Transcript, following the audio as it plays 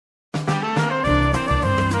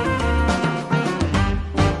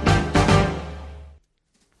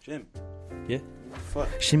Jim. Yeah. Fuck.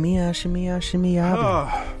 Shimmy ya, shimmy ya, shimmy ya. Oh.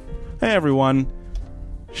 Hey everyone,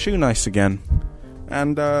 Shoe Nice again.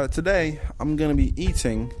 And today I'm going to be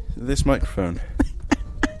eating this microphone.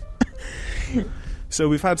 So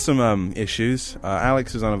we've had some issues.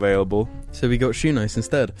 Alex is unavailable. So we got Shoe Nice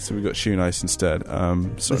instead. So we got Shoe Nice instead.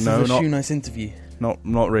 So this no, is a not Shoe Nice interview.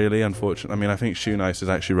 Not really, unfortunately. I mean, I think Shoe Nice is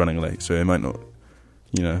actually running late, so it might not.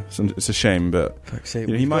 You know, it's a shame, but Fuck's sake,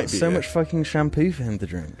 you know, he might be so much fucking shampoo for him to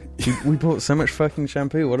drink. we bought so much fucking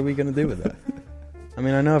shampoo. What are we going to do with that? I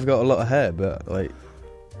mean, I know I've got a lot of hair, but like,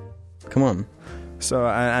 come on. So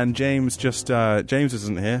and James James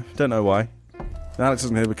isn't here. Don't know why. Alex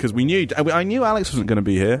isn't here because I knew Alex wasn't going to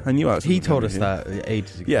be here. I knew Alex. He told us that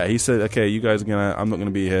ages ago. Yeah, he said, "Okay, you guys are I'm not going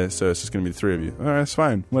to be here, so it's just going to be the three of you." All right, that's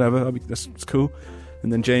fine. Whatever. That's cool.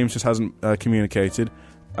 And then James just hasn't communicated.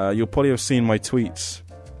 You'll probably have seen my tweets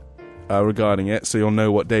regarding it, so you'll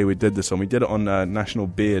know what day we did this on. We did it on National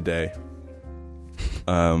Beer Day,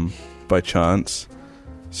 by chance.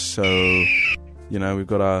 So, you know, we've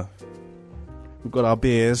got our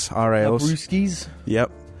beers, our ales, our brewskis.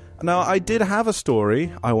 Yep. Now, I did have a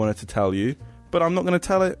story I wanted to tell you, but I'm not going to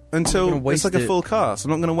tell it until it's like a full cast.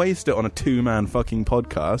 I'm not going to waste it on a two-man fucking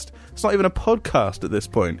podcast. It's not even a podcast at this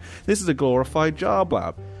point. This is a glorified Jar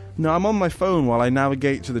Blab. Now, I'm on my phone while I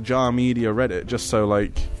navigate to the Jar Media Reddit, just so,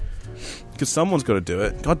 like, because someone's got to do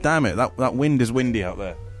it. God damn it, that wind is windy out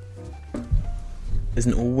there.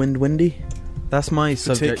 Isn't all wind windy? That's my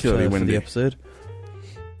subject for the episode.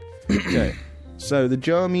 Okay, so the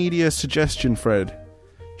Jar Media suggestion thread,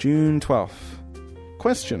 June 12th.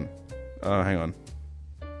 Question. Oh, hang on.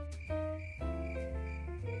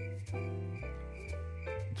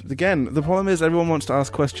 Again, the problem is everyone wants to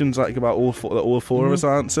ask questions like about all four of us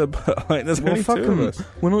answer, but like there's only two of us.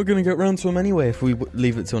 We're not going to get round to them anyway if we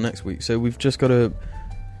leave it till next week. So we've just got to.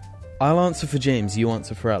 I'll answer for James. You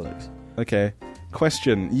answer for Alex. Okay.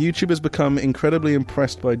 Question. YouTube has become incredibly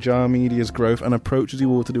impressed by Jar Media's growth and approaches you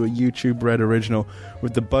all to do a YouTube Red original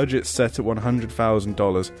with the budget set at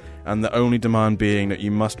 $100,000 and the only demand being that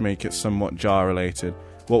you must make it somewhat Jar related.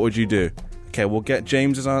 What would you do? Okay, we'll get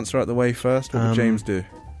James's answer out the way first. What would James do?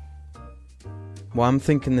 Well, I'm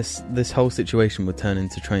thinking this whole situation would turn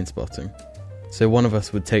into train spotting. So one of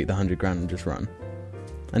us would take the $100,000 and just run.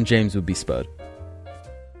 And James would be spurred.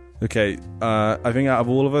 Okay, I think out of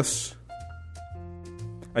all of us,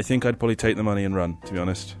 I think I'd probably take the money and run, to be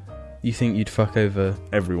honest. You think you'd fuck over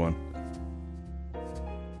everyone?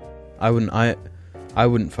 I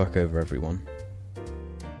wouldn't fuck over everyone.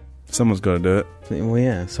 Someone's got to do it. Well,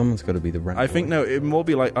 yeah, someone's got to be the rent. I think, no, it more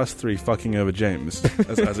be like us three fucking over James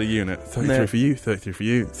as a unit. 33 for you, 33 for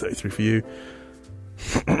you, 33 for you.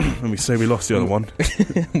 And we say we lost the other one.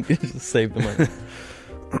 We just saved the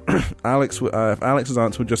money. Alex's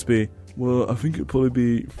answer would just be, well, I think it'd probably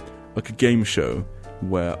be like a game show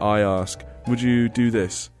where I ask, would you do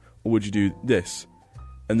this? Or would you do this?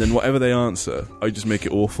 And then whatever they answer, I just make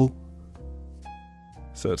it awful.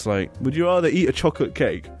 So it's like, would you rather eat a chocolate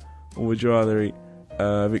cake? Or would you rather eat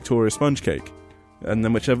Victoria sponge cake? And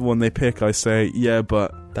then whichever one they pick, I say, yeah,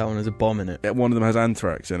 but that one has a bomb in it. One of them has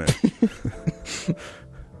anthrax in it.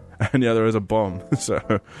 And the other has a bomb. So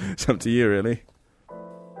it's up to you, really.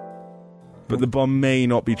 But the bomb may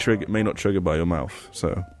not trigger by your mouth,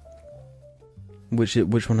 so... Which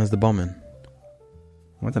one has the bomb in?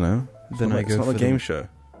 I don't know. It's not a game show.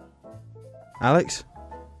 Alex?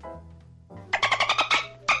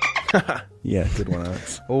 Yeah, good one,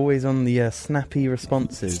 Alex. Always on the snappy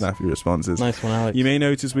responses. Snappy responses. Nice one, Alex. You may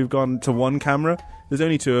notice we've gone to one camera. There's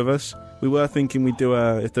only two of us. We were thinking we'd do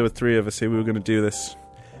if there were three of us here, we were going to do this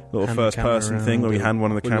little first-person thing where we hand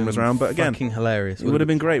one of the cameras around. But again, fucking hilarious. It would have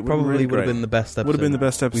been great. Probably would have been the best episode. Would have been the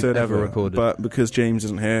best episode ever recorded. But because James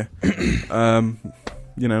isn't here,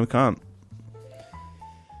 you know, we can't.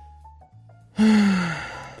 You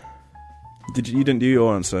didn't do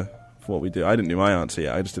your answer for what we did. I didn't do my answer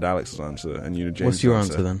yet. I just did Alex's answer, and you did James' What's your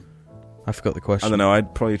answer then? I forgot the question. I don't know.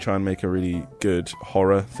 I'd probably try and make a really good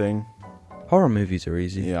horror thing. Horror movies are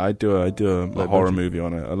easy. Yeah, I'd do a horror movie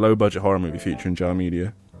on it. A low-budget horror movie featuring Jar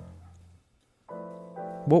Media.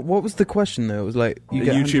 What was the question though? It was like you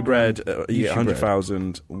get YouTube Red, you get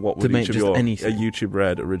 100,000. What would each of your anything. A YouTube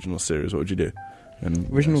Red original series? What would you do? And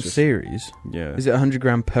original series? Yeah. Is it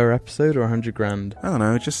 $100,000 per episode or $100,000? I don't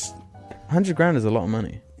know. Just $100,000 is a lot of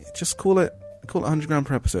money. Just call it $100,000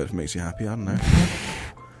 per episode if it makes you happy. I don't know.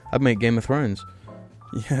 I'd make Game of Thrones.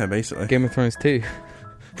 Yeah, basically. Game of Thrones 2.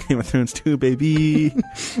 Game of Thrones 2, baby.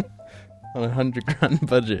 On a $100,000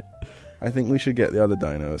 budget. I think we should get the other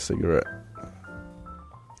dino a cigarette.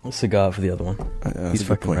 A cigar for the other one. He's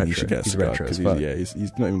fucking retro. You should get a cigar because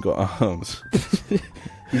he's not even got arms.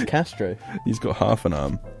 He's Castro. He's got half an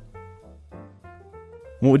arm.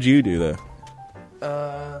 What would you do there?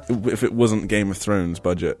 If it wasn't Game of Thrones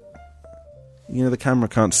budget. You know, the camera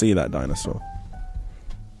can't see that dinosaur.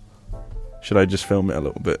 Should I just film it a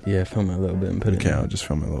little bit? Yeah, film it a little bit and put it in. Okay, I'll just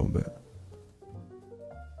film it a little bit.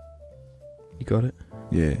 You got it?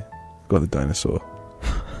 Yeah, got the dinosaur.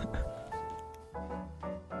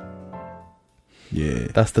 Yeah.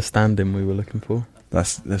 That's the stand-in we were looking for.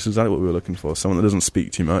 That's exactly what we were looking for. Someone that doesn't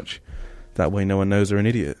speak too much. That way no one knows they're an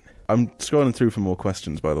idiot. I'm scrolling through for more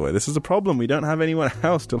questions, by the way. This is a problem. We don't have anyone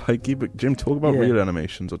else to keep it. Jim, talk about real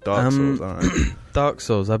animations or Dark Souls. All right. Dark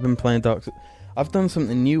Souls. I've been playing Dark Souls. I've done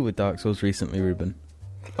something new with Dark Souls recently, Ruben.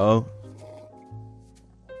 Oh.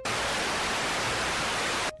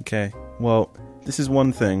 Okay. Well, this is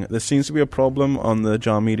one thing. There seems to be a problem on the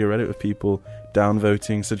Jar Media Reddit with people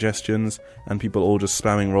downvoting suggestions and people all just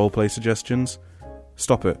spamming roleplay suggestions.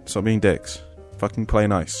 Stop it. Stop being dicks. Fucking play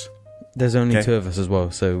nice. There's only 2 of us as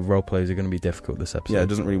well, so roleplays are going to be difficult this episode. Yeah, it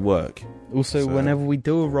doesn't really work. Also, whenever we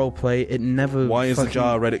do a roleplay, it never... Why is the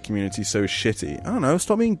Jar Reddit community so shitty? I don't know,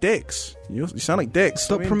 stop being dicks. You sound like dicks.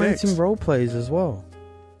 Stop promoting roleplays as well.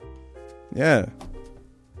 Yeah.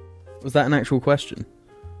 Was that an actual question?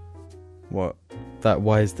 What? That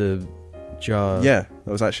why is the Jar... Yeah,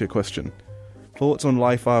 that was actually a question. Thoughts on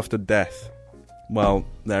life after death? Well,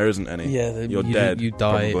 there isn't any. Yeah, you're dead. You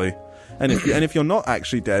die. Probably. And if you're not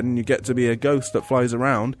actually dead and you get to be a ghost that flies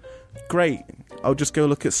around, great. I'll just go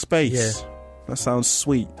look at space. Yeah. That sounds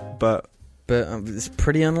sweet, but it's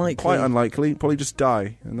pretty unlikely. Quite unlikely. Probably just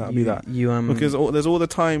die, and that'll be that. Because there's all the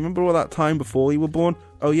time. Remember all that time before you were born?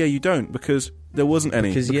 Oh yeah, you don't, because there wasn't any.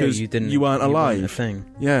 Because you weren't alive. You weren't a thing.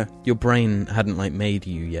 Yeah, your brain hadn't made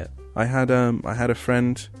you yet. I had a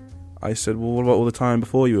friend. I said, well, what about all the time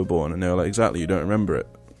before you were born? And they were like, exactly, you don't remember it.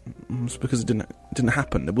 It's because it didn't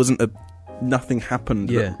happen. It wasn't nothing happened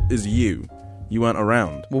that is you. You weren't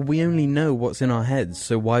around. Well, we only know what's in our heads,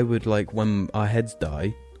 so why would, when our heads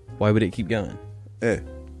die, why would it keep going? Yeah.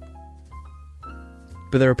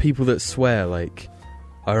 But there are people that swear,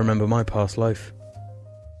 I remember my past life.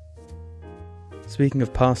 Speaking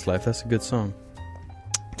of past life, that's a good song.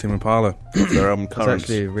 Tim Impala, their album Currents.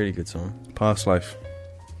 It's actually a really good song. Past Life.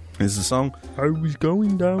 Is the song? I was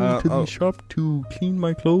going down to the shop to clean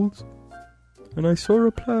my clothes, and I saw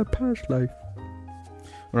a past life.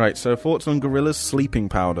 Right, so thoughts on Gorilla's Sleeping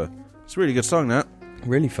Powder. It's a really good song, that.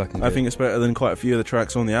 Really fucking good. I think it's better than quite a few of the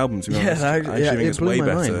tracks on the album, to be honest. I actually think it's way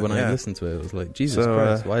better. Mind when I listened to it. It was like, Jesus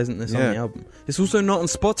Christ, why isn't this on the album? It's also not on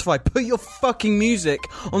Spotify. Put your fucking music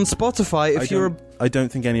on Spotify if you're I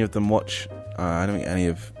don't think any of them watch... I don't think any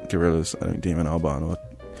of Gorilla's... I don't think Demon Albarn or...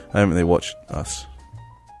 I don't think they watch us.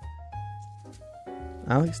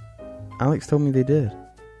 Alex told me they did.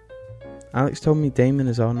 Alex told me Damon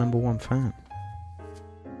is our #1 fan.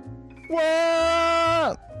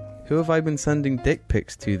 What? Who have I been sending dick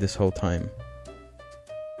pics to this whole time?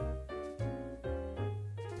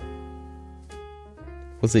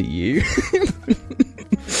 Was it you?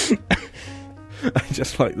 I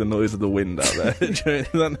just like the noise of the wind out there.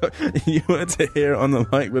 You wanted to hear it on the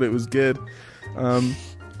mic, but it was good.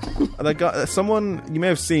 Someone, you may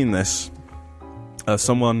have seen this.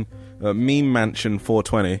 Meme Mansion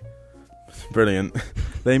 420, brilliant.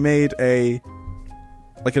 They made an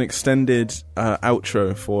extended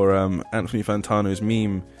outro for Anthony Fantano's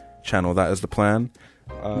meme channel. That is the plan.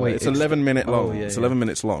 It's 11 minutes long. It's 11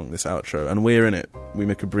 minutes long, this outro, and we're in it. We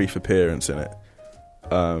make a brief appearance in it.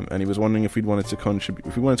 And he was wondering if we wanted to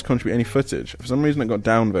contribute any footage. For some reason, it got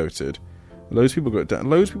downvoted. Loads of people got down.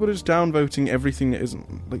 Loads of people are just downvoting everything that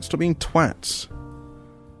isn't. Stop being twats.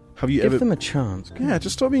 Have you Give them a chance. Yeah,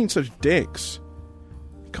 just stop being such dicks.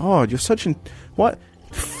 God, you're such an... What?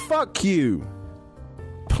 Fuck you.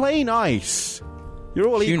 Play nice. You're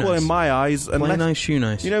all equal in my eyes. Play nice, shoe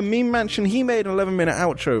nice. You know, Meme Mansion, he made an 11-minute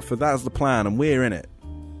outro for That's the Plan, and we're in it.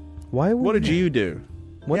 What did you do?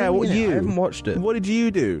 I haven't watched it. What did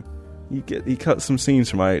you do? You cut some scenes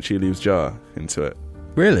from I Actually Leaves Jar into it.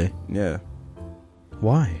 Really? Yeah.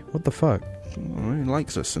 Why? What the fuck? Well, he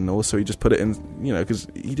likes us, and also he just put it in, because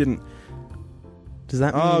he didn't... Does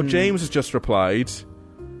that mean... Oh, James has just replied.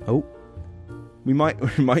 Oh. We might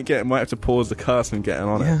have to pause the cast and get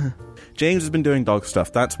on it. James has been doing dog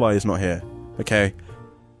stuff. That's why he's not here. Okay.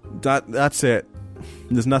 That's it.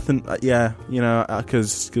 There's nothing...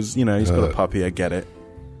 because he's got a puppy. I get it.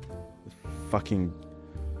 Fucking...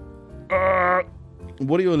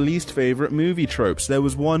 What are your least favourite movie tropes? There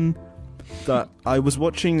was one... that I was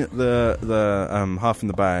watching the Half in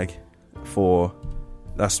the Bag for,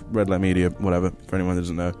 that's Red Light Media, whatever, for anyone that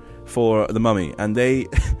doesn't know, for The Mummy, and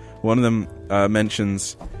one of them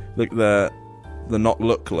mentions the the not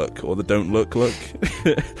look or the don't look,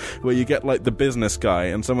 where you get like the business guy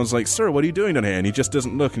and someone's like, "Sir, what are you doing down here?" And he just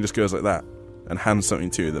doesn't look and just goes like that and hands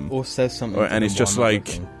something to them, or says something, and it's just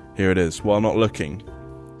like, "Here it is," while not looking.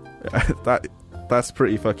 That's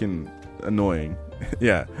pretty fucking annoying.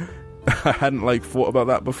 Yeah, I hadn't like thought about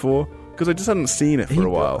that before because I just hadn't seen it for a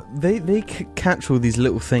while. They catch all these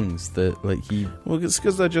little things that like he. Well, it's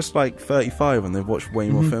because they're just like 35 and they've watched way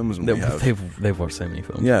more films than we have. They've watched so many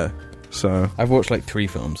films. Yeah, so I've watched like 3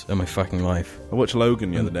 films in my fucking life. I watched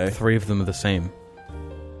Logan the other day. 3 of them are the same.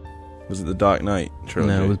 Was it the Dark Knight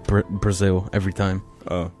trilogy? No, it was Brazil every time.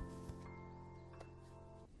 Oh.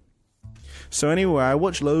 So anyway, I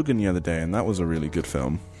watched Logan the other day, and that was a really good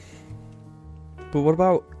film. But what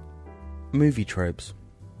about movie tropes?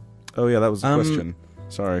 Oh yeah, that was the question.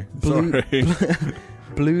 Sorry.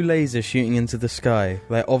 Blue laser shooting into the sky,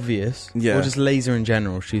 like obvious. Yeah. Or just laser in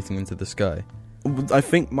general shooting into the sky. I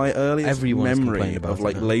think my earliest memory of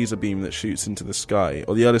like laser beam that shoots into the sky,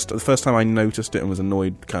 or the first time I noticed it and was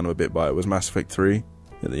annoyed kind of a bit by it, was Mass Effect 3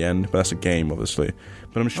 at the end. But that's a game, obviously.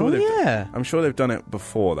 But I'm sure I'm sure they've done it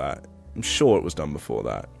before that. I'm sure it was done before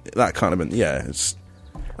that. That kind of it's.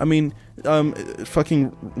 I mean,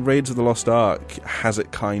 fucking Raiders of the Lost Ark has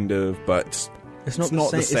it kind of, but it's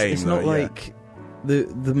not the same. It's not like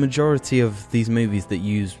the majority of these movies that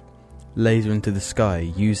use laser into the sky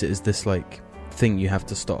use it as this like thing you have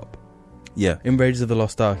to stop. Yeah. In Raiders of the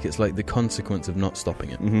Lost Ark, it's like the consequence of not stopping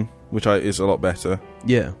it, which is a lot better.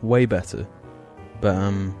 Yeah, way better.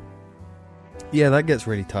 But yeah, that gets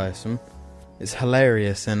really tiresome. It's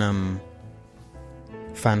hilarious and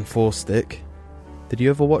Fan4Stick. Did you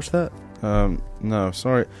ever watch that? No,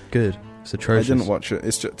 sorry. Good. It's atrocious. I didn't watch it.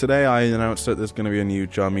 It's just, today I announced that there's going to be a new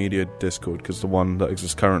Jar Media Discord, because the one that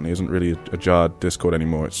exists currently isn't really a Jar Discord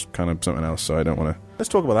anymore. It's kind of something else, so I don't want to... Let's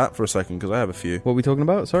talk about that for a second, because I have a few. What are we talking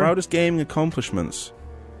about? Sorry? Proudest gaming accomplishments.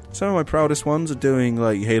 Some of my proudest ones are doing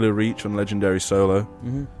like Halo Reach on Legendary Solo.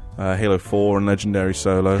 Halo 4 on Legendary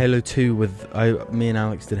Solo. Halo 2 me and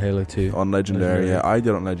Alex did Halo 2 on Legendary. Yeah, I did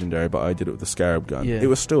it on Legendary, but I did it with the Scarab gun. Yeah. It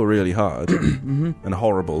was still really hard and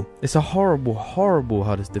horrible. It's a horrible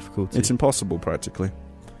hardest difficulty. It's impossible practically.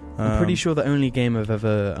 I'm pretty sure the only game I've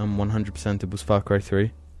ever 100%ed was Far Cry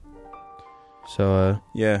 3. So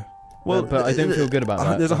yeah. Well, but I don't feel good about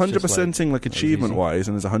that. There's 100%ing like achievement wise,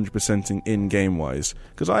 and there's 100%ing in game wise.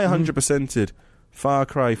 Because I 100%ed Far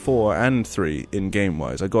Cry 4 and 3 in game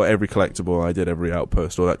wise. I got every collectible, I did every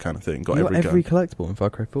outpost, all that kind of thing. You got every collectible in Far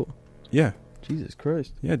Cry 4? Yeah. Jesus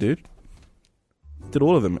Christ. Yeah, dude. Did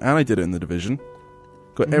all of them, and I did it in the Division.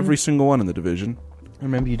 Got every single one in the Division. I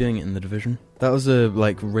remember you doing it in the Division. That was a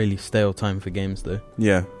like really stale time for games, though.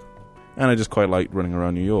 Yeah, and I just quite liked running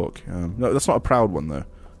around New York. No, that's not a proud one though.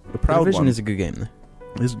 The Division is a good game, though.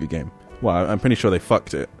 It is a good game. Well, I'm pretty sure they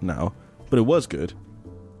fucked it now, but it was good.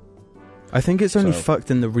 I think it's only fucked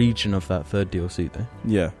in the region of that third DLC, though.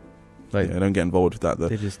 Yeah, like I don't get involved with that though.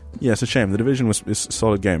 Yeah, it's a shame. The Division is a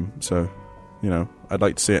solid game, so I'd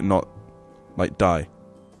like to see it not like die,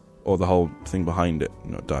 or the whole thing behind it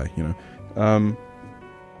not die.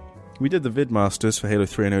 We did the Vidmasters for Halo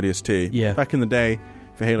 3 and ODST. Yeah, back in the day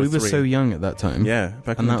for Halo 3. We were so young at that time. Yeah,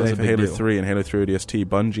 back in the day for Halo 3 and Halo 3 ODST,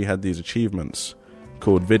 Bungie had these achievements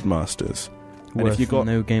called Vidmasters. And if you got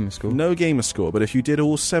no gamer score, but if you did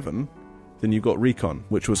all 7, then you got Recon,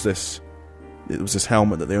 which was this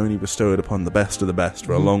helmet that they only bestowed upon the best of the best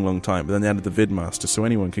for a long, long time. But then they added the Vidmaster, so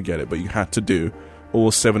anyone could get it, but you had to do all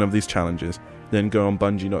 7 of these challenges, then go on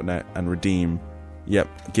Bungie.net and redeem,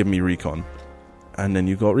 give me Recon. And then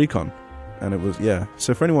you got Recon. And it was,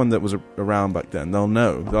 so for anyone that was around back then, they'll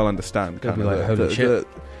understand the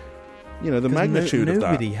magnitude of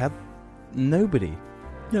that. Nobody.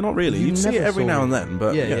 Yeah, not really. You'd see it every now and then,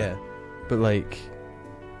 but yeah. But like,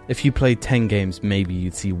 if you played 10 games, maybe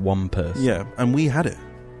you'd see one person. Yeah, and we had it.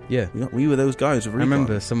 Yeah. We were those guys with Recon. I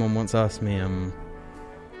remember someone once asked me,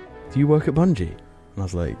 do you work at Bungie? And I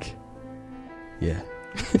was like, yeah.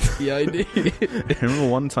 Yeah, I do. I remember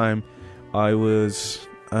one time I was...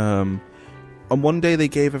 on one day they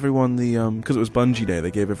gave everyone the... because it was Bungie Day,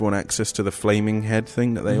 they gave everyone access to the flaming head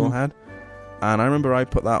thing that they all had. And I remember I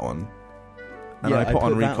put that on. And I put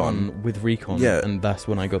on Recon. With Recon, and that's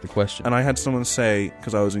when I got the question. And I had someone say,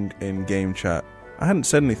 because I was in game chat, I hadn't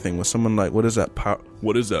said anything, was someone like, what is that,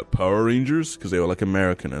 Power Rangers? Because they were like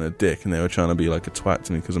American and a dick, and they were trying to be like a twat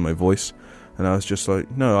to me because of my voice. And I was just like,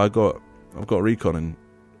 no, I've got Recon and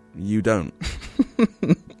you don't.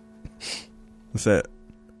 That's it.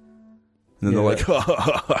 And then they're like, ha ha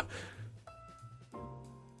ha ha.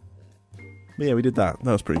 But yeah, we did that.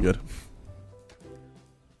 That was pretty good.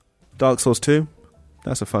 Dark Souls 2,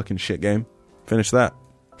 that's a fucking shit game. Finish that.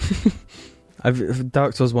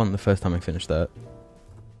 Dark Souls 1, the first time I finished that.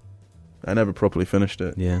 I never properly finished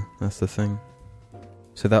it. Yeah, that's the thing.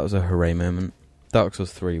 So that was a hooray moment. Dark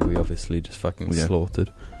Souls 3, we obviously just fucking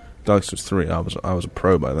slaughtered. Dark Souls 3, I was a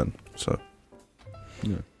pro by then, so...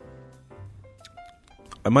 Yeah.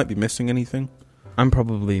 I might be missing anything. I'm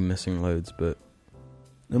probably missing loads, but...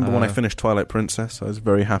 Remember when I finished Twilight Princess? I was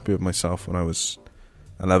very happy with myself when I was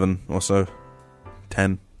 11 or so.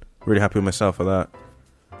 10. Really happy with myself for that.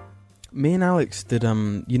 Me and Alex did,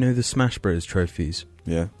 you know the Smash Bros. Trophies?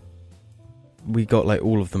 Yeah. We got, like,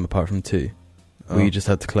 all of them apart from 2. Oh. We just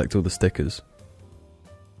had to collect all the stickers.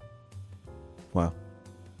 Wow.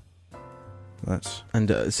 That's...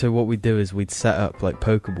 And so what we'd do is we'd set up, like,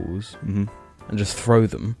 Pokeballs Mm-hmm. and just throw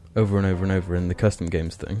them over and over and over in the custom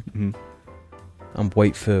games thing. Mm-hmm. And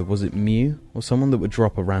wait for, was it Mew or someone that would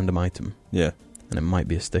drop a random item? Yeah. And it might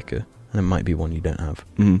be a sticker, and it might be one you don't have.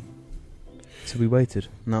 Mm-hmm. So we waited,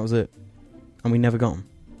 and that was it. And we never got them.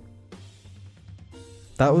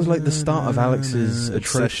 That was like the start of Alex's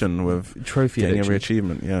obsession with trophy getting addiction. every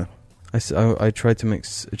achievement, yeah. I tried to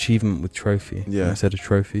mix achievement with trophy. Yeah. I said a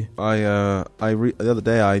trophy. The other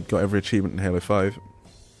day I got every achievement in Halo 5.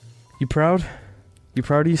 You proud? You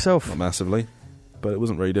proud of yourself? Not massively, but it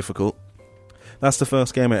wasn't very difficult. That's the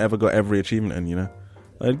first game I ever got every achievement in, you know.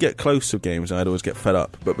 I'd get close to games and I'd always get fed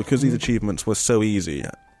up, but because these achievements were so easy,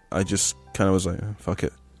 I just kind of was like, oh, fuck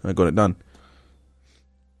it, I got it done.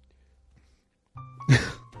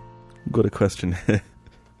 Got a question here.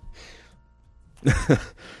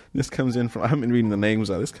 This comes in from... I haven't been reading the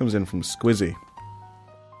names out. This comes in from Squizzy.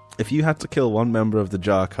 If you had to kill one member of the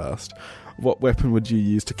JARCAST, what weapon would you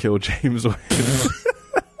use to kill James with?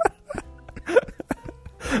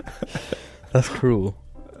 That's cruel.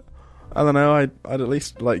 I don't know. I'd at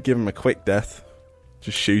least like give him a quick death.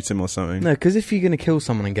 Just shoot him or something. No, because if you're going to kill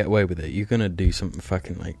someone and get away with it, you're going to do something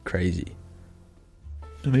fucking like crazy.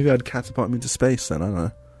 Maybe I'd catapult him into space then. I don't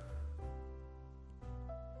know.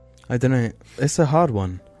 I don't know. It's a hard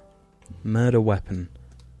one. Murder weapon.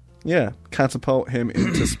 Yeah, catapult him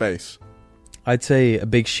into space. I'd say a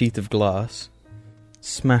big sheet of glass.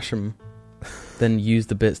 Smash him. Then use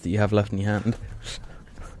the bits that you have left in your hand.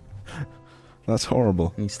 That's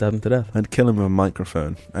horrible. And you stab him to death. I'd kill him with a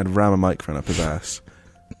microphone. I'd ram a microphone up his ass.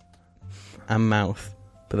 And mouth.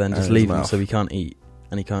 But then just And leave his him mouth. so he can't eat.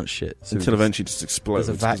 And he can't shit. So Until eventually just explodes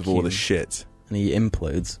there's a because of all the vacuum. shit. And he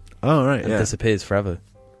implodes. Oh, right, And yeah. disappears forever.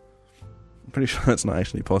 I'm pretty sure that's not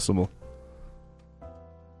actually possible.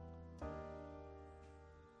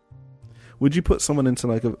 Would you put someone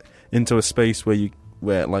into a space where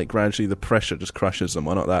like gradually the pressure just crushes them?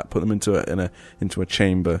 Why not that? Put them into a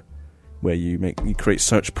chamber where you create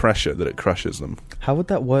such pressure that it crushes them. How would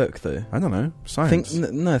that work, though? I don't know. Science.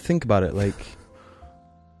 Think about it. Like,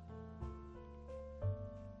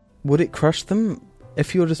 would it crush them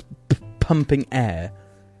if you're just pumping air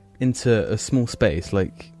into a small space?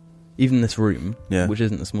 Like, even this room, Yeah. which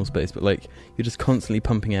isn't a small space, but like you're just constantly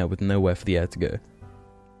pumping air with nowhere for the air to go.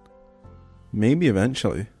 Maybe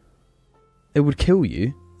eventually. It would kill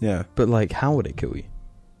you, Yeah. but like, how would it kill you?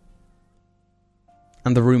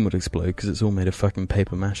 And the room would explode because it's all made of fucking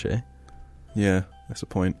paper mache. Yeah, that's the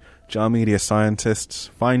point. Jar Media scientists,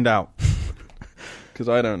 find out. Because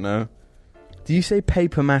I don't know. Do you say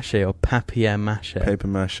paper mache or papier mache? Paper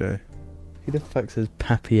mache. Who the fuck says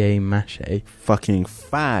papier mache? Fucking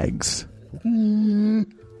fags.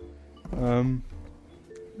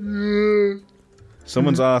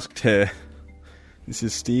 Someone's asked here. This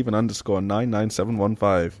is Steven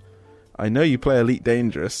 _99715. I know you play Elite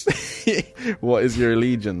Dangerous. What is your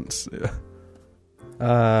allegiance?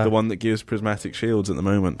 The one that gives prismatic shields at the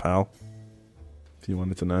moment, pal. If you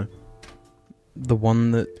wanted to know. The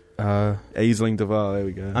one that... Aisling Devar, there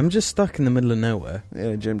we go. I'm just stuck in the middle of nowhere.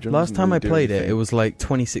 Yeah, Jim Last time I played anything. it was like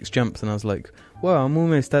 26 jumps, and I was like, well, I'm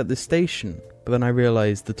almost at the station. But then I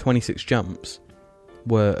realised the 26 jumps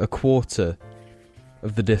were a quarter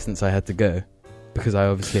of the distance I had to go. Because I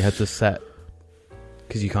obviously had to set...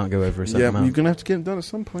 Because you can't go over a certain amount. You're going to have to get it done at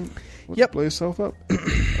some point. Yep. Blow yourself up.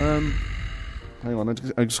 Hang on,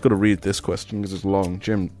 I just got to read this question because it's long.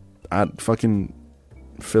 Jim, add fucking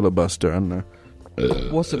filibuster, I don't know.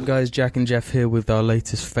 What's up, guys? Jack and Jeff here with our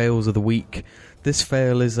latest fails of the week. This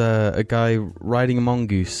fail is a guy riding a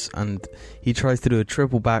mongoose, and he tries to do a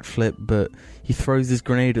triple backflip, but he throws his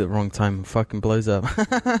grenade at the wrong time and fucking blows up.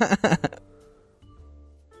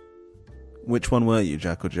 Which one were you,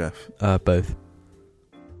 Jack or Jeff? Both.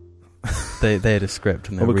 They had a script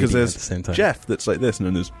and they were because reading it there's at the same time. Jeff that's like this, and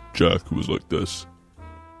then there's Jack who was like this.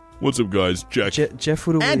 What's up, guys? Jack. Jeff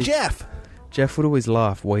would always... And Jeff! Jeff would always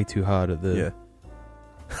laugh way too hard at the... Yeah.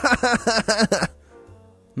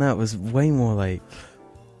 No, it was way more like...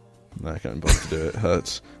 No, I can't bother to do it. It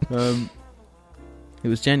hurts. It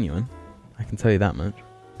was genuine. I can tell you that much.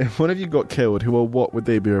 If one of you got killed, who or what would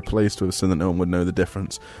they be replaced with so that no one would know the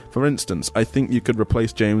difference? For instance, I think you could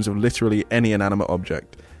replace James with literally any inanimate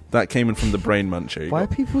object. That came in from the Brain Muncher. Why are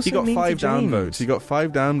people so He got mean 5 to James? downvotes. He got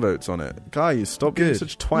 5 downvotes on it. Guys, stop being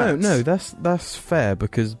such twats. No, that's fair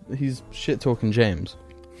because he's shit-talking James.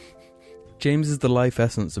 James is the life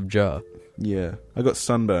essence of Jar. Yeah. I got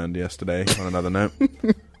sunburned yesterday, on another note.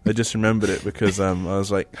 I just remembered it because I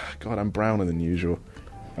was like, God, I'm browner than usual.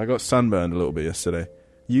 I got sunburned a little bit yesterday.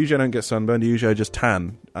 Usually I don't get sunburned. Usually I just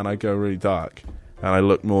tan and I go really dark. And I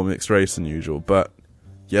look more mixed race than usual. But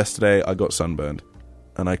yesterday I got sunburned.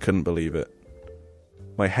 And I couldn't believe it.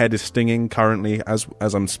 My head is stinging currently as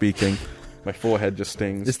I'm speaking. My forehead just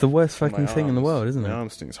stings. It's the worst fucking thing in the world, isn't it? My arm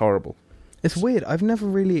stings. It's horrible. It's weird. I've never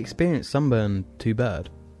really experienced sunburn too bad.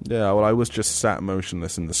 Yeah, well, I was just sat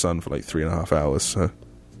motionless in the sun for like 3.5 hours, so...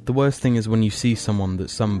 The worst thing is when you see someone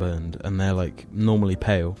that's sunburned and they're like normally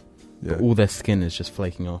pale, Yeah. but all their skin is just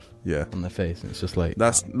flaking off Yeah. on their face, and it's just like...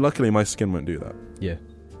 Luckily, my skin won't do that. Yeah.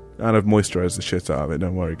 And I've moisturised the shit out of it,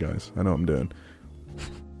 don't worry, guys. I know what I'm doing.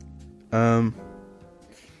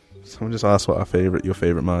 Someone just asked what your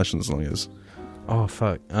favourite Martian song is. Oh,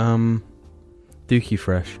 fuck. Dookie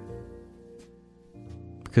Fresh.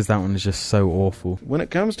 Because that one is just so awful. When it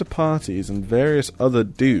comes to parties and various other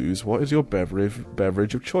do's, what is your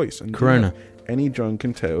beverage of choice? And Corona. do you have any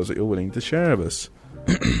drunken tales that you're willing to share with us?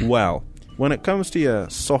 Well, when it comes to your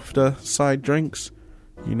softer side drinks,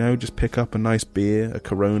 just pick up a nice beer, a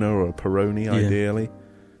Corona or a Peroni, ideally.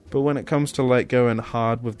 But when it comes to like going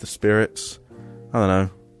hard with the spirits, I don't know,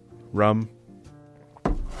 rum,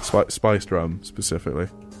 spiced rum specifically.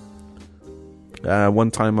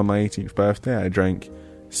 One time on my 18th birthday, I drank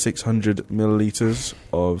 600 milliliters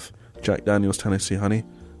of Jack Daniel's Tennessee Honey,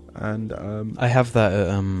 and I have that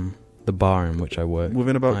at the bar in which I work.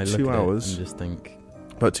 Within about 2 hours, and just think,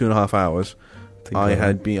 about 2.5 hours,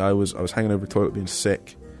 I was hanging over the toilet being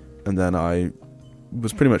sick, and then I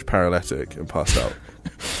was pretty much paralytic and passed out.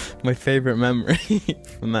 My favourite memory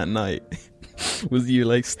from that night was you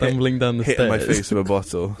like stumbling down the hitting stairs. my face with a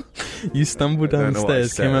bottle. You stumbled down the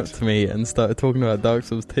stairs, came up to me, and started talking about Dark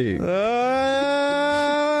Souls 2.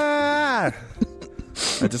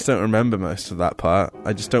 I just don't remember most of that part.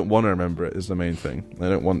 I just don't want to remember it, is the main thing. I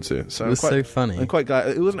don't want to. So it was so funny. I'm quite glad.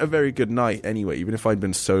 It wasn't a very good night anyway. Even if I'd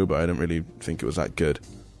been sober, I don't really think it was that good.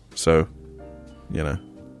 So, I don't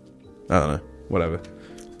know. Whatever.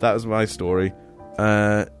 That was my story.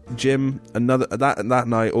 Jim, that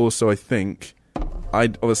night also, I think, I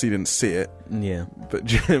obviously didn't see it. Yeah. But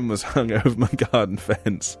Jim was hung over my garden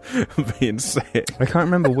fence being sick. I can't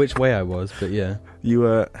remember which way I was, but yeah. You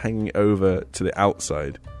were hanging over to the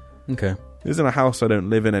outside. Okay. This is in a house I don't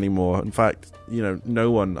live in anymore. In fact,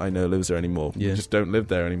 no one I know lives there anymore. Yeah. We just don't live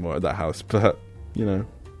there anymore at that house. But,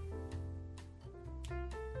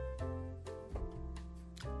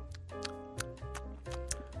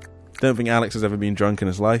 Don't think Alex has ever been drunk in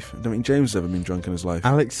his life. Don't think James has ever been drunk in his life.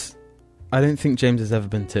 Alex, I don't think James has ever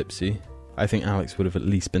been tipsy. I think Alex would have at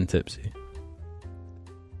least been tipsy.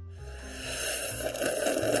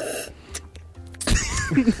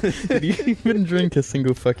 Did you even drink a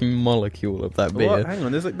single fucking molecule of that beer? What? Hang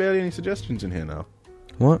on, there's like barely any suggestions in here now.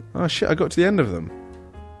 What? Oh shit, I got to the end of them.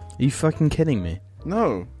 Are you fucking kidding me?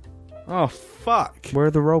 No. Oh fuck. Where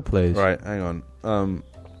are the role plays? Right, hang on.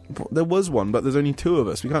 There was one, but there's only 2 of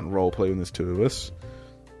us. We can't roleplay when there's 2 of us.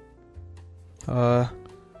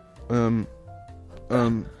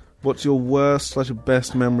 What's your worst /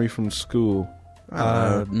 best memory from school?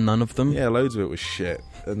 None of them. Yeah, loads of it was shit,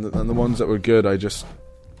 and the ones that were good, I just,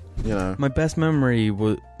 My best memories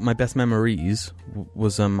was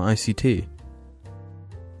ICT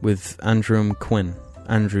with Andrew and Quinn.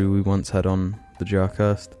 Andrew, we once had on the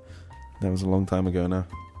JARCAST. That was a long time ago now.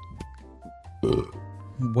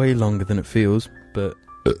 Way longer than it feels, but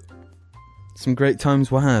some great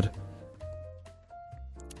times were had.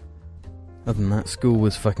 Other than that, school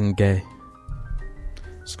was fucking gay.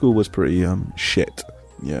 School was pretty shit.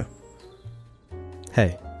 Yeah.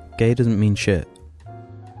 Hey, gay doesn't mean shit.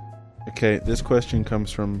 Okay, this question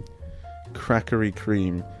comes from Crackery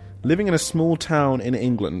Cream. Living in a small town in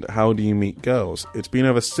England, how do you meet girls? It's been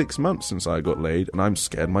over 6 months since I got laid, and I'm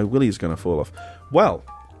scared my willy's gonna fall off. Well,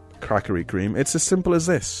 Crackery Cream, it's as simple as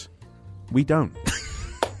this. We don't.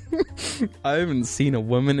 I haven't seen a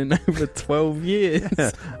woman in over 12 years.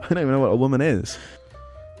 Yeah, I don't even know what a woman is.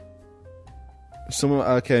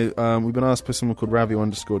 We've been asked by someone called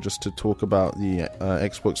Ravi_ just to talk about the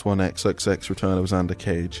Xbox One XXX Return of Xander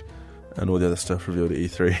Cage and all the other stuff revealed at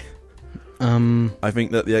E3. I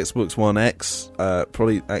think that the Xbox One X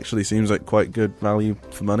probably actually seems like quite good value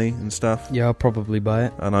for money and stuff. Yeah, I'll probably buy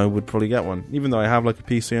it. And I would probably get one, even though I have like a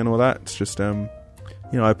PC and all that. It's just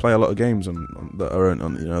I play a lot of games that are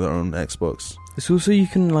on Xbox. It's also you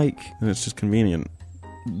can like, and it's just convenient.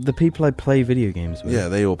 The people I play video games with. Yeah,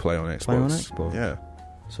 they all play on Xbox. Yeah.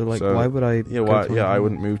 So why would I? I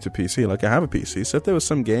wouldn't move to PC. Like I have a PC, so if there was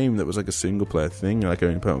some game that was like a single player thing, like I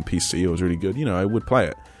only play it on PC, or was really good, I would play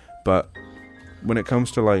it. But when it comes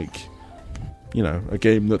to like, a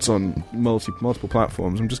game that's on multiple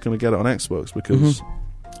platforms, I'm just going to get it on Xbox because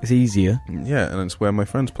it's easier. Yeah, and it's where my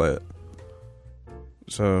friends play it.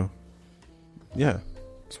 So, yeah,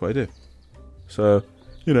 that's what I do. So,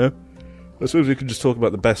 I suppose we could just talk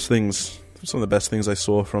about the best things. Some of the best things I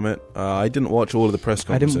saw from it. I didn't watch all of the press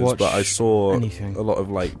conferences, but I saw anything. A lot of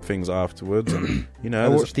like things afterwards. And, I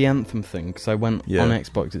watched the Anthem thing because I went on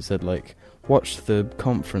Xbox. It said like, watch the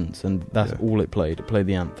conference, and that's all it played. It played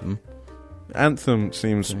the Anthem. Anthem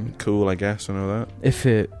seems cool, I guess. I know that. If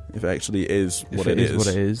it actually is what it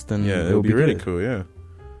is, then it'll be really cool. Yeah.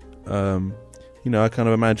 I kind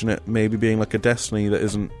of imagine it maybe being like a Destiny that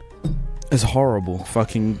isn't as horrible,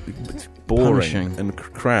 fucking boring, punishing, and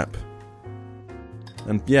crap.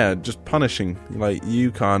 And just punishing. Like, you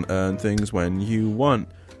can't earn things when you want.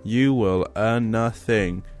 You will earn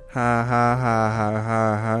nothing. Ha ha ha ha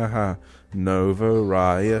ha ha ha. No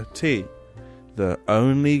variety. The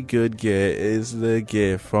only good gear is the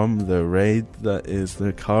gear from the raid that is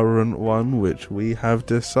the current one, which we have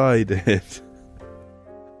decided.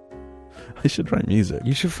 I should write music.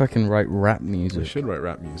 You should fucking write rap music. I should write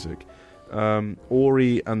rap music.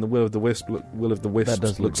 Ori and the Will of the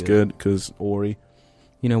Wisps looks good because Ori.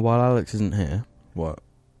 While Alex isn't here... What?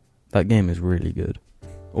 That game is really good.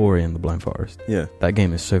 Ori and the Blind Forest. Yeah. That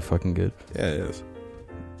game is so fucking good. Yeah, it is.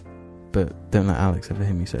 But don't let Alex ever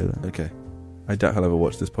hear me say that. Okay. I doubt he'll ever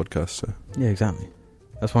watch this podcast, so... Yeah, exactly.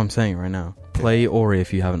 That's what I'm saying right now. Play Ori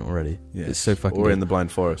if you haven't already. Yeah. It's so fucking Ori good. and the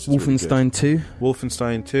Blind Forest. Wolfenstein 2?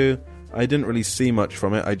 Wolfenstein 2. I didn't really see much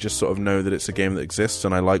from it. I just sort of know that it's a game that exists,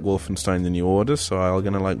 and I like Wolfenstein The New Order, so I'm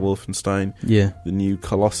going to like Wolfenstein The New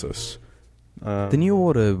Colossus. The New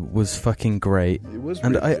Order was fucking great. It was,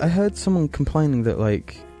 and really I heard someone complaining that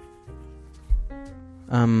like,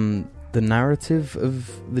 the narrative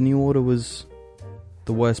of The New Order was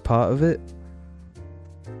the worst part of it.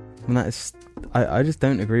 And that is, I just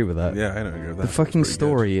don't agree with that. Yeah, I don't agree with that. The fucking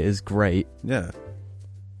story is great. Yeah,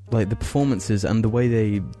 like the performances and the way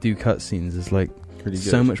they do cutscenes is like pretty good.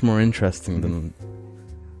 So much more interesting than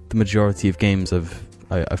the majority of games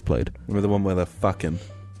I've played. Remember the one where they're fucking?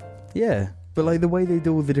 Yeah. But like the way they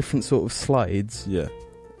do all the different sort of slides,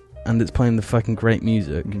 and it's playing the fucking great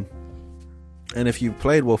music. And if you've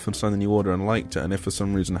played Wolfenstein The New Order and liked it, and if for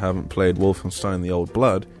some reason haven't played Wolfenstein The Old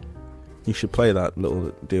Blood, you should play that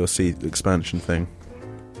little DLC expansion thing.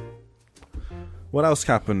 What else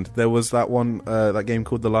happened? There was that one, that game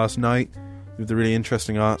called The Last Night, with the really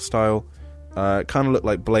interesting art style. It kind of looked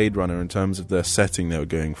like Blade Runner in terms of the setting they were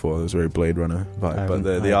going for. It was very Blade Runner vibe, but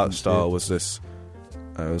the art style was this.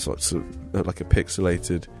 It was like a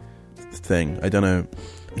pixelated thing. I don't know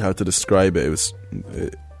how to describe it.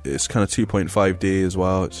 It's kind of 2.5D as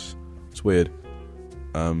well. It's weird.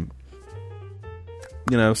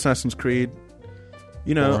 Assassin's Creed.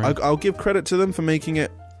 I'll give credit to them for making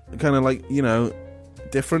it kind of like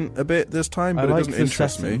different a bit this time, but it doesn't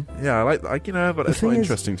interest me. Yeah, I like but it's not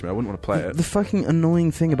interesting to me. I wouldn't want to play it. The fucking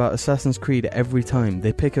annoying thing about Assassin's Creed, every time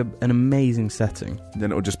they pick an amazing setting,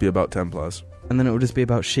 then it will just be about Templars. And then it will just be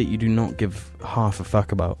about shit you do not give half a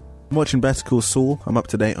fuck about. I'm watching Better Call Saul. I'm up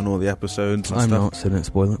to date on all the episodes and stuff. I'm not, so don't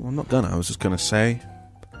spoil it. Well, I'm not gonna. I was just gonna say,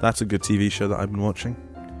 that's a good TV show that I've been watching.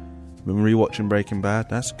 I've been rewatching Breaking Bad.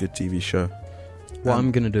 That's a good TV show. What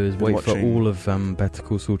I'm gonna do is wait for all of Better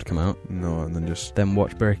Call Saul to come out. No, and then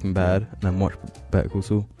watch Breaking Bad, and then watch Better Call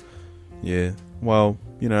Saul. Yeah. Well,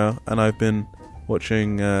 and I've been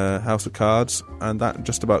watching House of Cards, and that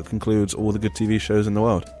just about concludes all the good TV shows in the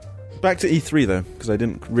world. Back to E3 though, because I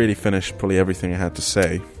didn't really finish probably everything I had to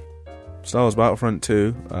say. Star Wars Battlefront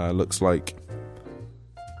 2 looks like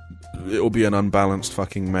it'll be an unbalanced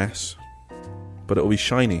fucking mess, but it'll be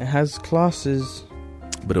shiny. It has classes,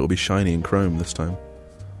 but it'll be shiny in Chrome this time.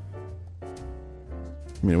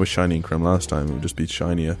 I mean, it was shiny in Chrome last time. It will just be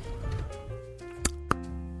shinier.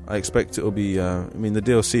 I expect it'll be. The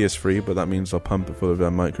DLC is free, but that means they'll pump it full of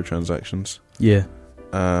microtransactions. Yeah.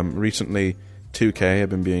 Recently, 2K have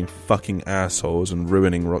been being fucking assholes and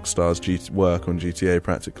ruining Rockstar's work on GTA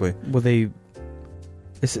practically. Well,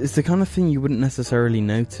 it's the kind of thing you wouldn't necessarily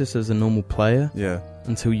notice as a normal player. Yeah.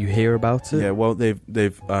 Until you hear about it. Yeah. Well,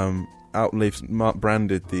 they've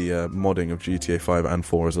branded the modding of GTA 5 and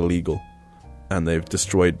 4 as illegal, and they've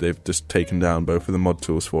just taken down both of the mod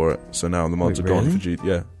tools for it. So now the mods are gone for GTA.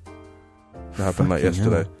 Yeah, that happened like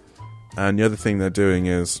yesterday. And the other thing they're doing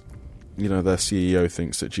is, their CEO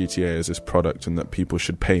thinks that GTA is this product and that people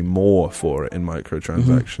should pay more for it in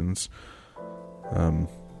microtransactions.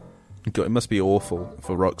 It must be awful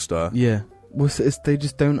for Rockstar. Yeah. Well, they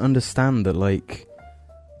just don't understand that, like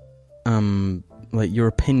your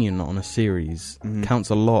opinion on a series counts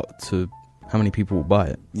a lot to how many people will buy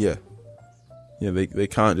it. Yeah. Yeah, they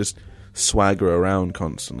can't just swagger around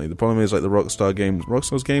constantly. The problem is, like,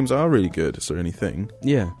 Rockstar's games are really good. Is there anything?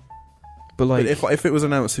 Yeah. But, like... But if it was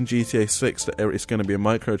announced in GTA 6 that it's going to be a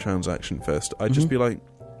microtransaction fest, I'd just be like,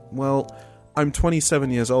 well, I'm 27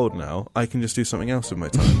 years old now. I can just do something else with my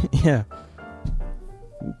time. Yeah.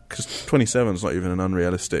 Because 27 is not even an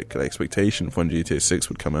unrealistic expectation for when GTA 6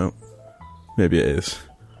 would come out. Maybe it is.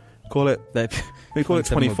 Call it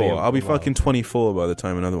 24. I'll be fucking 24 by the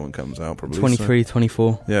time another one comes out, probably. 23,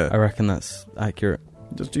 24. Yeah. I reckon that's accurate.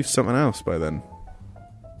 Just do something else by then.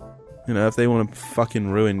 If they want to fucking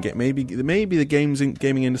ruin... Maybe the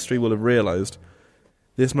gaming industry will have realised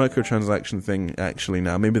this microtransaction thing actually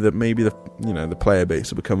now. Maybe the player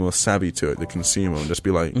base will become more savvy to it, the consumer, and just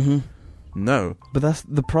be like, no. But that's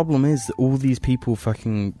the problem is that all these people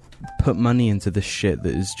fucking put money into this shit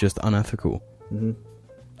that is just unethical.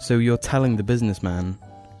 So you're telling the businessman,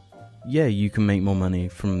 yeah, you can make more money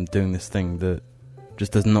from doing this thing that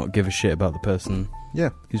just does not give a shit about the person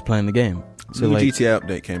who's playing the game. So the GTA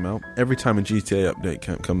update came out. Every time a GTA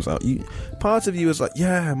update comes out, part of you is like,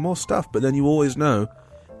 yeah, more stuff, but then you always know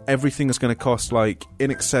everything is going to cost like in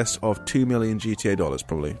excess of $2 million GTA dollars,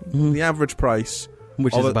 probably. The average price,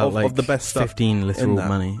 which is about like the best stuff 15 literal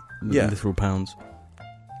money, literal pounds.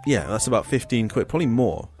 Yeah, that's about 15 quid, probably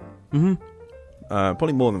more.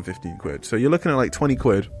 Probably more than 15 quid. So you're looking at like 20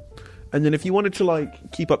 quid. And then if you wanted to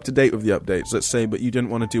like keep up to date with the updates, let's say, but you didn't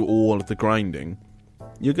want to do all of the grinding,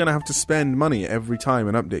 you're going to have to spend money every time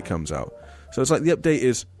an update comes out. So it's like the update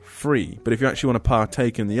is free, but if you actually want to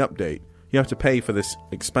partake in the update, you have to pay for this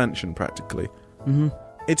expansion practically.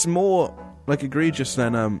 It's more like egregious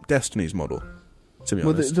than Destiny's model, to be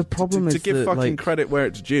honest. The problem is to give that, fucking like, credit where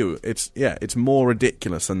it's due. It's more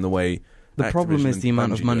ridiculous than the way. The Activision problem is the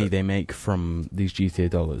amount of money do it. they make from these GTA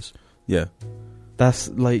dollars. Yeah. That's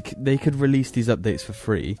like, they could release these updates for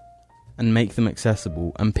free and make them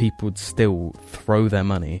accessible, and people would still throw their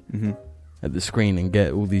money at the screen and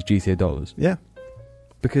get all these GTA dollars. Yeah.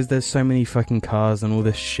 Because there's so many fucking cars and all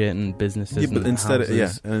this shit and businesses. Yeah, but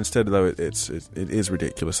instead though it is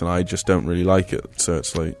ridiculous, and I just don't really like it. So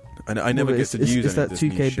it's like I never get to use. It's that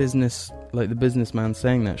 2K business, like the businessman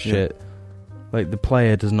saying that shit. Like the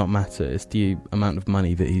player does not matter. It's the amount of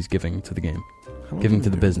money that he's giving to the game, giving to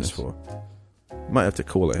the business. For? Might have to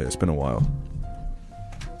call it here. It's been a while.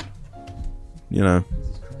 Yeah.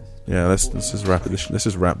 Let's just wrap it. Let's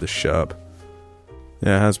just wrap this shit up.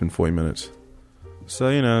 Yeah, it has been 40 minutes. So,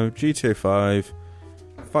 GTA 5,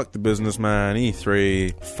 fuck the businessman,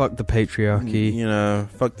 E3. Fuck the patriarchy.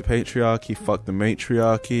 Fuck the patriarchy, fuck the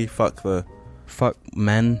matriarchy, fuck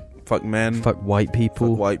men. Fuck white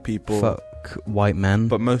people. Fuck white people. Fuck white men.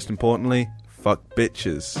 But most importantly, fuck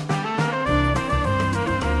bitches.